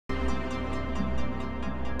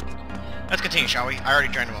Let's continue, shall we? I already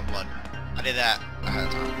drained him of blood. I did that ahead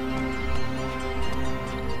of time.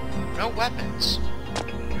 No weapons.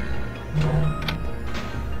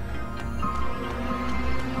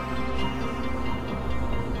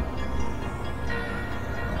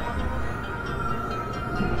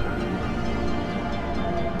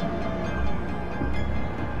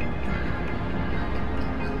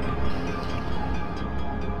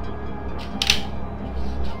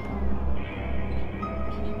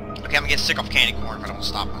 Okay, I'm gonna get sick of candy corn if I don't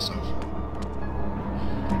stop myself.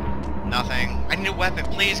 Nothing. I need a weapon.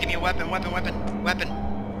 Please give me a weapon. Weapon.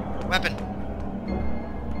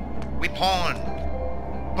 We pawn.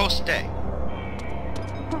 Post day.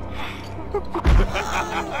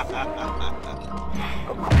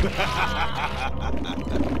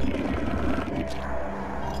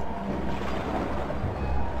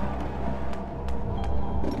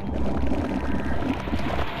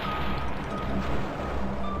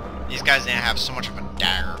 These guys didn't have so much of a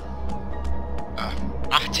dagger.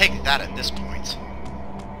 I'll take that at this point.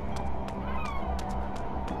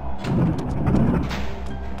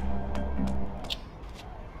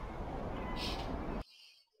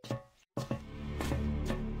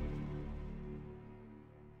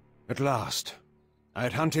 At last, I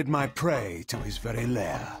had hunted my prey to his very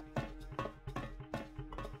lair.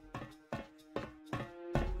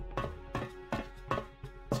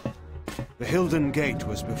 The Hilden Gate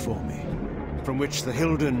was before me, from which the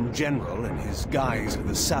Hilden General, in his guise of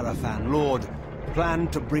the Cerifan Lord,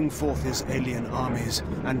 planned to bring forth his alien armies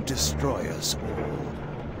and destroy us all.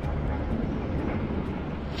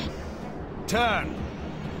 Turn,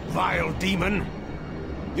 vile demon!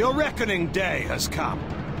 Your reckoning day has come.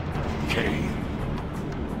 Cain.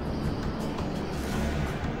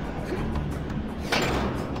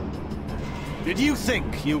 Did you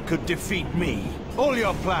think you could defeat me? All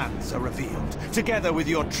your plans are revealed, together with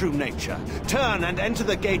your true nature. Turn and enter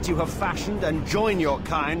the gate you have fashioned and join your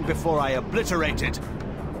kind before I obliterate it.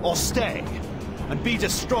 Or stay, and be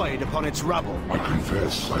destroyed upon its rubble. I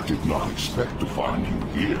confess I did not expect to find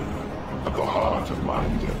you here, at the heart of my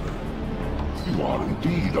endeavor. You are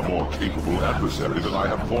indeed a more capable adversary than I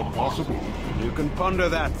had thought possible. You can ponder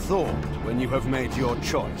that thought when you have made your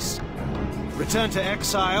choice. Return to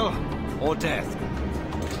exile, or death.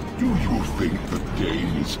 Do you think the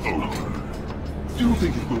game is over? Do you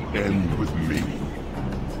think it will end with me?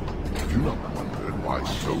 Have you not wondered why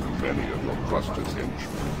so many of your trusted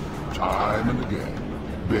henchmen, time and again,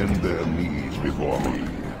 bend their knees before me,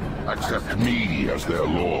 accept me as their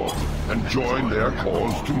lord, and join their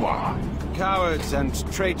cause to mine? Cowards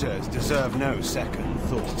and traitors deserve no second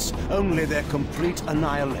thoughts, only their complete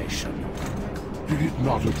annihilation. Did it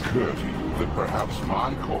not occur to you that perhaps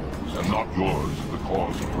my cause, and not yours, is the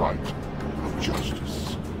cause of right, of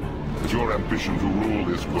justice? That your ambition to rule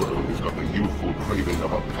this world is but the youthful craving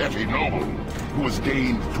of a petty noble who has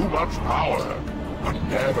gained too much power, but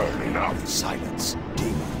never enough? Silence,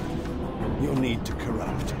 demon. Your need to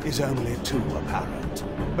corrupt is only too apparent.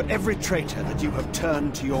 But every traitor that you have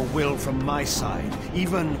turned to your will from my side,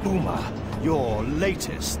 even Uma, your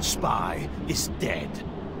latest spy, is dead.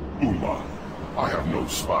 Uma? I have no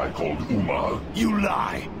spy called Uma. You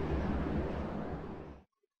lie!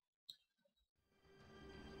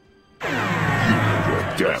 You and your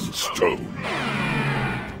damn stone.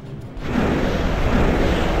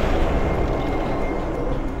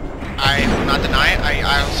 I will not deny it. I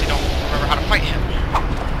honestly don't remember how to fight him.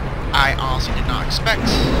 I honestly did not expect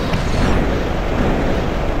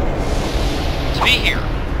to be here.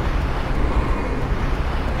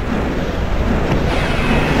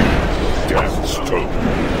 Damn stone.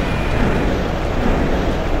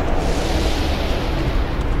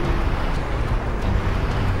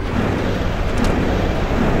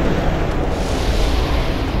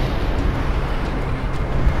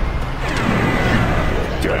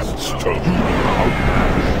 Damn stone.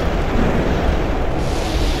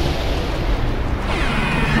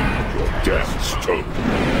 Damn stone.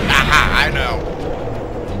 Aha, I know.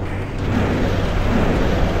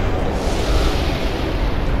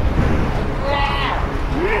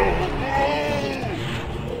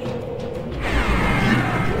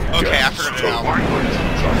 Okay, I figured it out.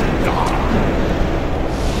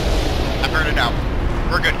 I figured it out.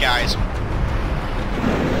 We're good, guys.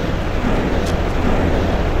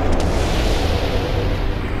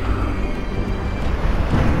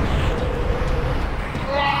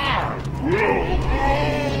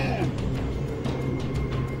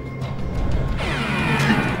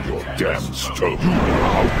 Damn stone.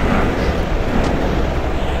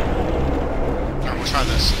 Alright, we'll try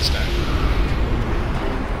this instead.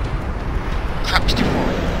 Crap, he's too far.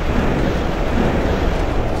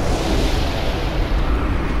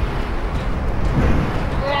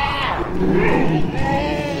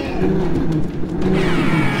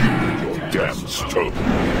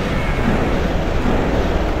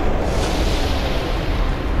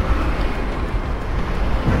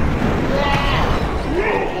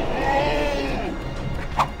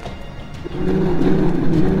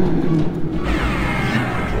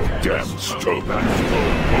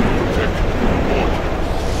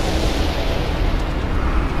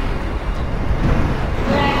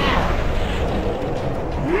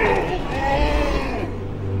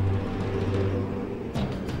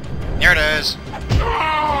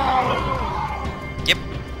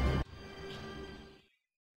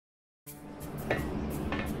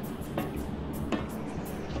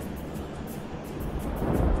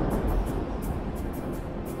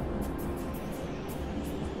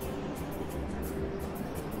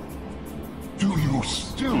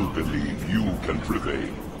 believe you can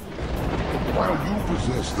prevail. While you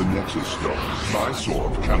possess the Nexus Stone, my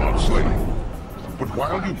sword cannot slay you. But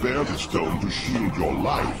while you bear the stone to shield your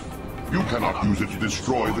life, you cannot use it to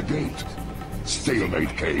destroy the gate.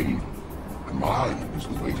 Stalemate came, and mine is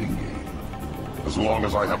the waiting game. As long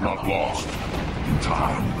as I have not lost, in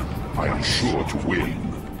time, I am sure to win.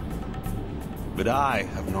 But I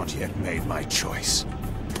have not yet made my choice.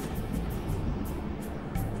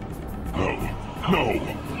 No, no,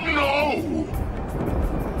 no!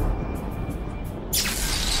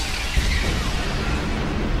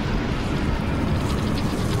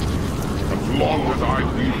 As long as I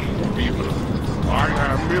live, people, I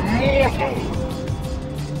am immortal!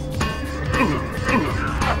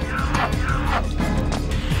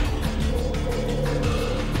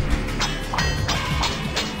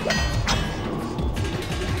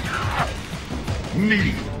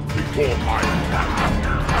 Kneel before my wrath.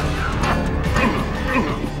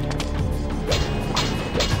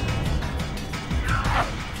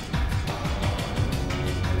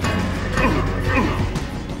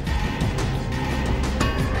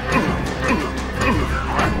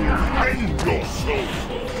 I will rend your soul.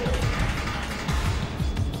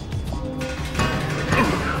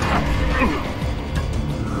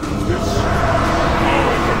 This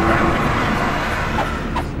power abandoned.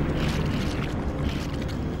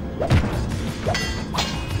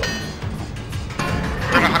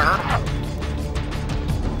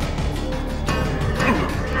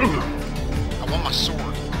 I want my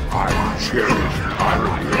sword. I cherish the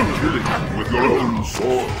irony of killing you with your own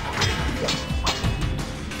sword.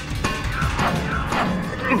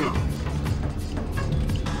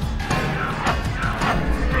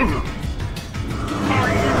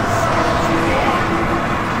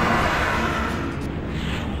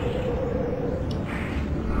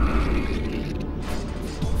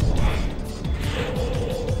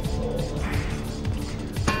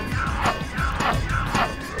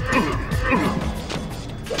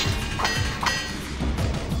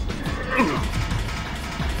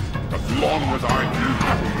 As long as I live,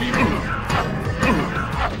 people.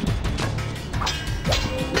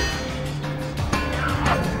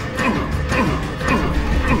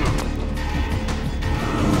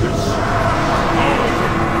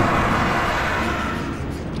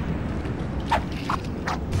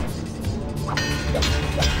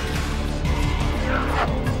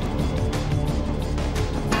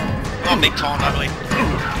 Come on, big, tall, and ugly.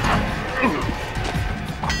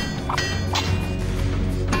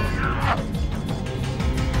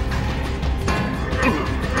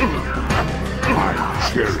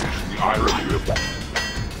 I cherish the irony of that.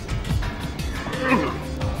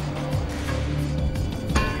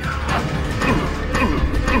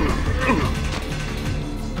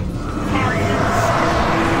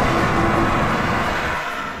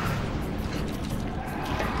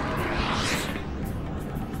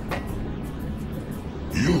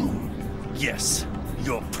 You? Yes,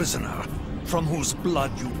 your prisoner, from whose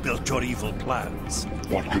blood you built your evil plans.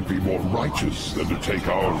 What could be more righteous than to take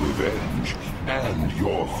our revenge and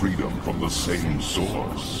your freedom from the same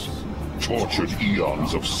source? Tortured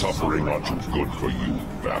eons of suffering are too good for you,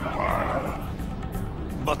 vampire.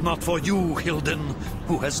 But not for you, Hilden,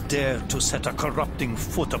 who has dared to set a corrupting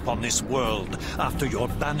foot upon this world after your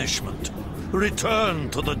banishment. Return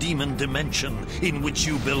to the demon dimension in which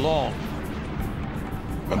you belong.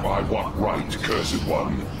 And by what right, cursed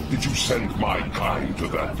one, did you send my kind to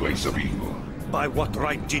that place of evil? By what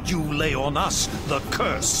right did you lay on us the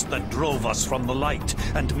curse that drove us from the light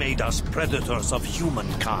and made us predators of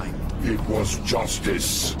humankind? It was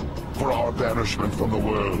justice for our banishment from the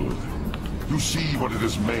world. You see what it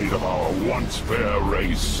has made of our once fair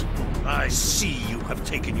race. I see you have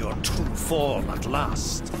taken your true form at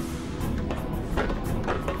last.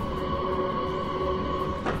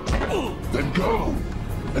 Then go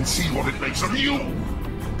and see what it makes of you.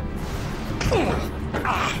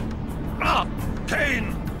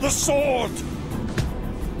 Cain, the sword!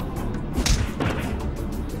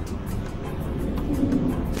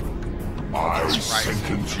 I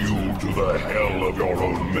sentence you to the hell of your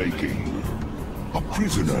own making. A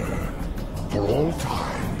prisoner for all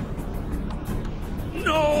time.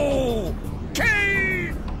 No!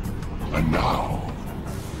 Cain! And now,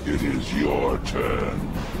 it is your turn.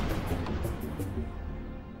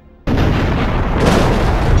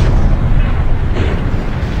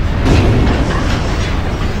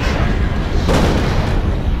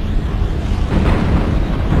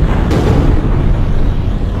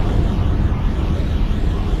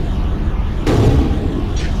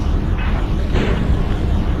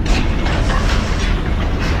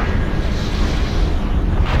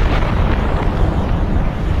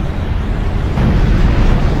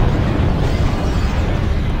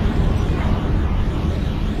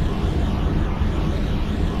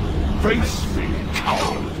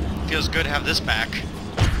 this back.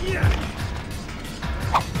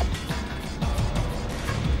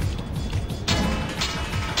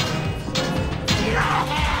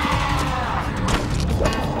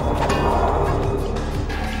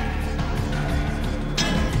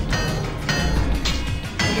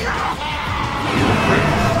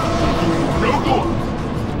 No good!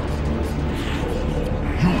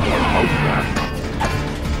 You are outmatched.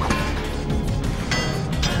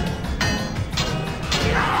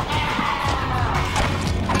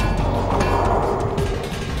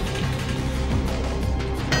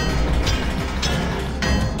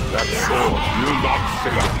 That sword will not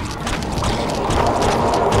save you.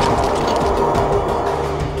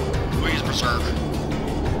 Please berserk.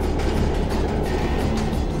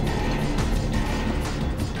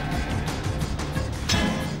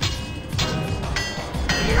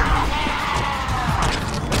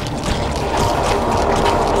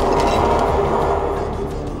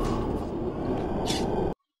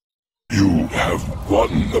 You have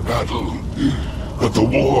won the battle, but the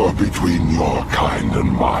war between your kind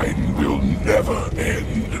and mine will never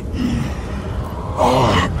end.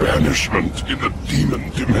 Our banishment in the demon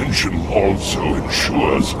dimension also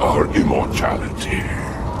ensures our immortality.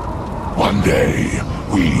 One day,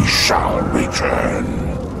 we shall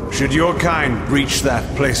return. Should your kind reach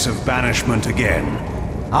that place of banishment again,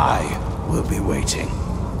 I will be waiting.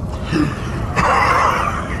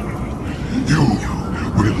 You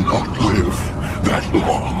will not live that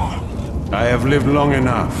long. I have lived long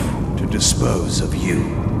enough to dispose of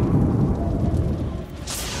you.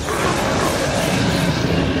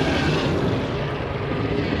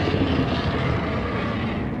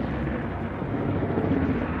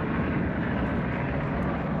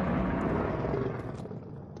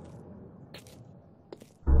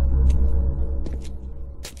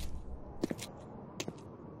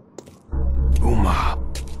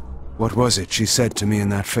 What was it she said to me in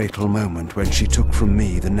that fatal moment when she took from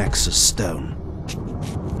me the Nexus Stone?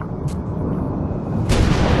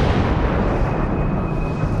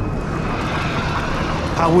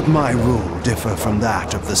 How would my rule differ from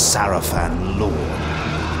that of the Cerifan Lord?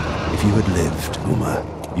 If you had lived, Uma,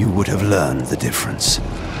 you would have learned the difference.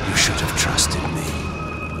 You should have trusted me.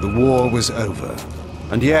 The war was over,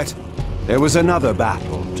 and yet there was another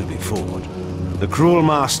battle to be fought. The cruel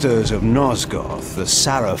masters of Nosgoth, the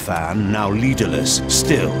Cerifan, now leaderless,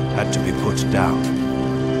 still had to be put down.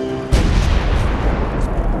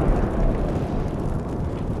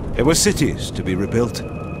 There were cities to be rebuilt,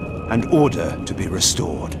 and order to be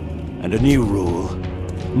restored, and a new rule.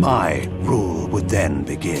 My rule would then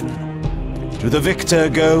begin. To the victor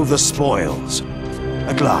go the spoils.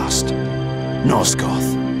 At last,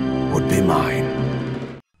 Nosgoth would be mine.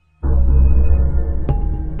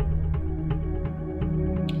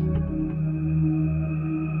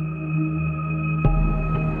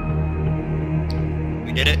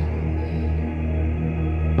 We did it.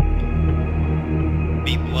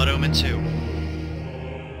 Beat Blood Omen 2.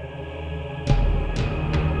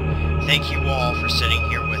 Thank you all for sitting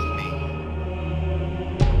here with me.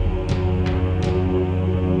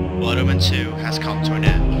 Blood Omen 2 has come to an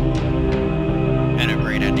end. And a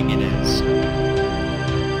great ending it is.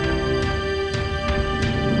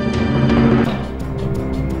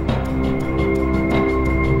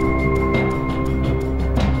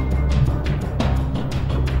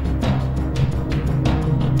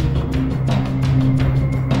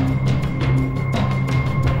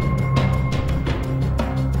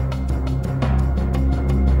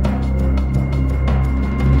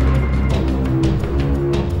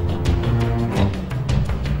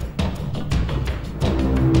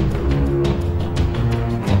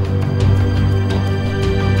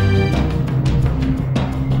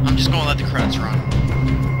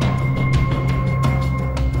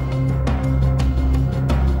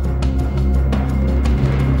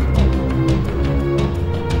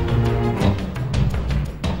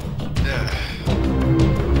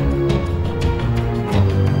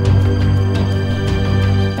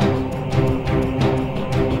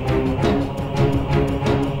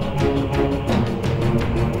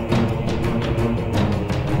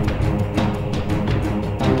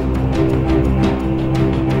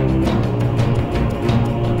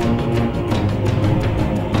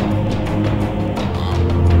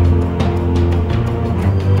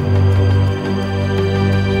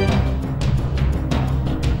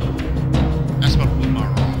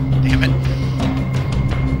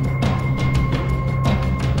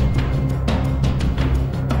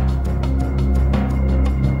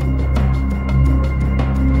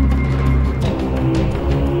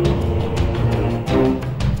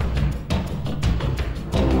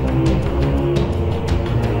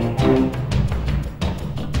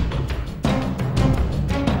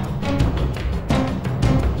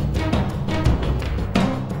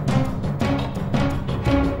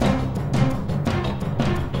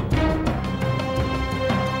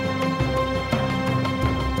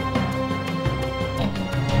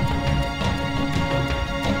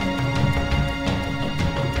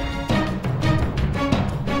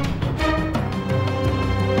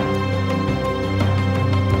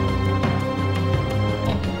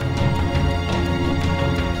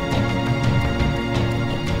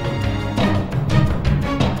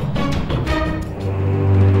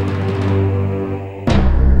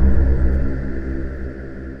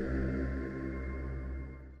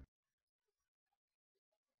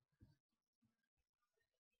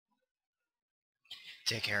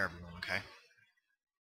 take care of everyone, okay?